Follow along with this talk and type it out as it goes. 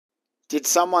Did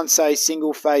someone say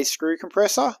single phase screw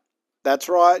compressor? That's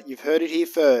right, you've heard it here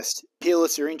first.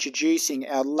 Peerless are introducing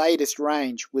our latest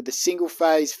range with the single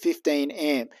phase 15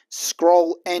 amp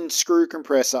scroll and screw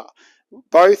compressor,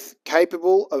 both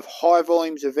capable of high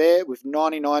volumes of air with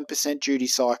 99% duty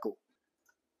cycle.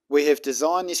 We have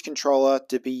designed this controller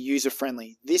to be user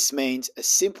friendly. This means a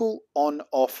simple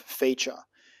on-off feature.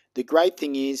 The great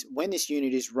thing is when this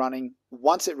unit is running,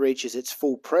 once it reaches its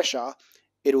full pressure,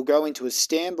 it'll go into a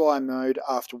standby mode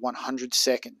after 100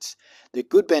 seconds. The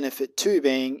good benefit too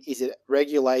being is it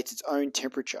regulates its own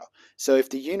temperature. So if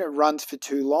the unit runs for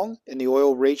too long and the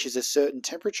oil reaches a certain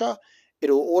temperature,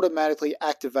 it'll automatically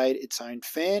activate its own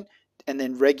fan and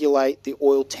then regulate the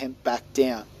oil temp back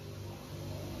down.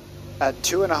 At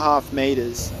 2.5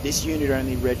 meters, this unit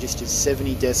only registers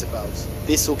 70 decibels.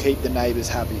 This will keep the neighbours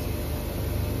happy.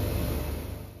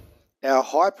 Our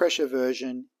high pressure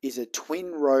version is a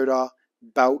twin rotor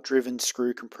belt driven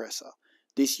screw compressor.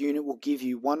 This unit will give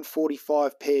you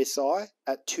 145 psi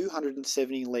at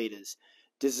 270 litres.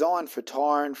 Designed for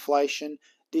tyre inflation,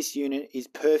 this unit is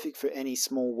perfect for any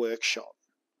small workshop.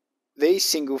 These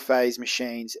single phase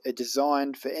machines are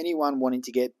designed for anyone wanting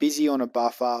to get busy on a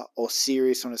buffer or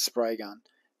serious on a spray gun,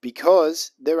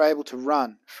 because they're able to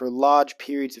run for large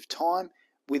periods of time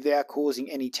without causing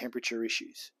any temperature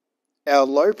issues. Our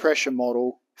low pressure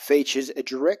model features a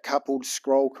direct coupled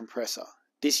scroll compressor.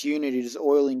 This unit is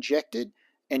oil injected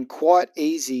and quite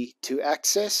easy to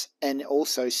access and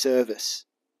also service.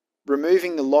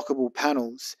 Removing the lockable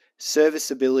panels,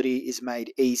 serviceability is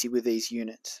made easy with these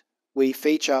units. We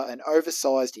feature an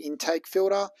oversized intake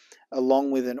filter along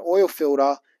with an oil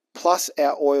filter plus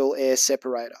our oil air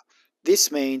separator.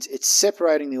 This means it's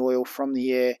separating the oil from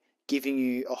the air, giving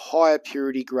you a higher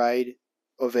purity grade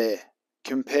of air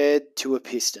compared to a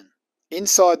piston.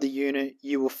 Inside the unit,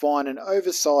 you will find an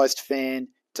oversized fan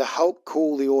to help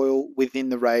cool the oil within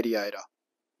the radiator.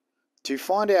 To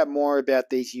find out more about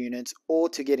these units or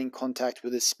to get in contact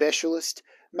with a specialist,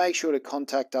 make sure to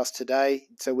contact us today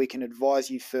so we can advise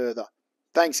you further.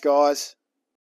 Thanks, guys.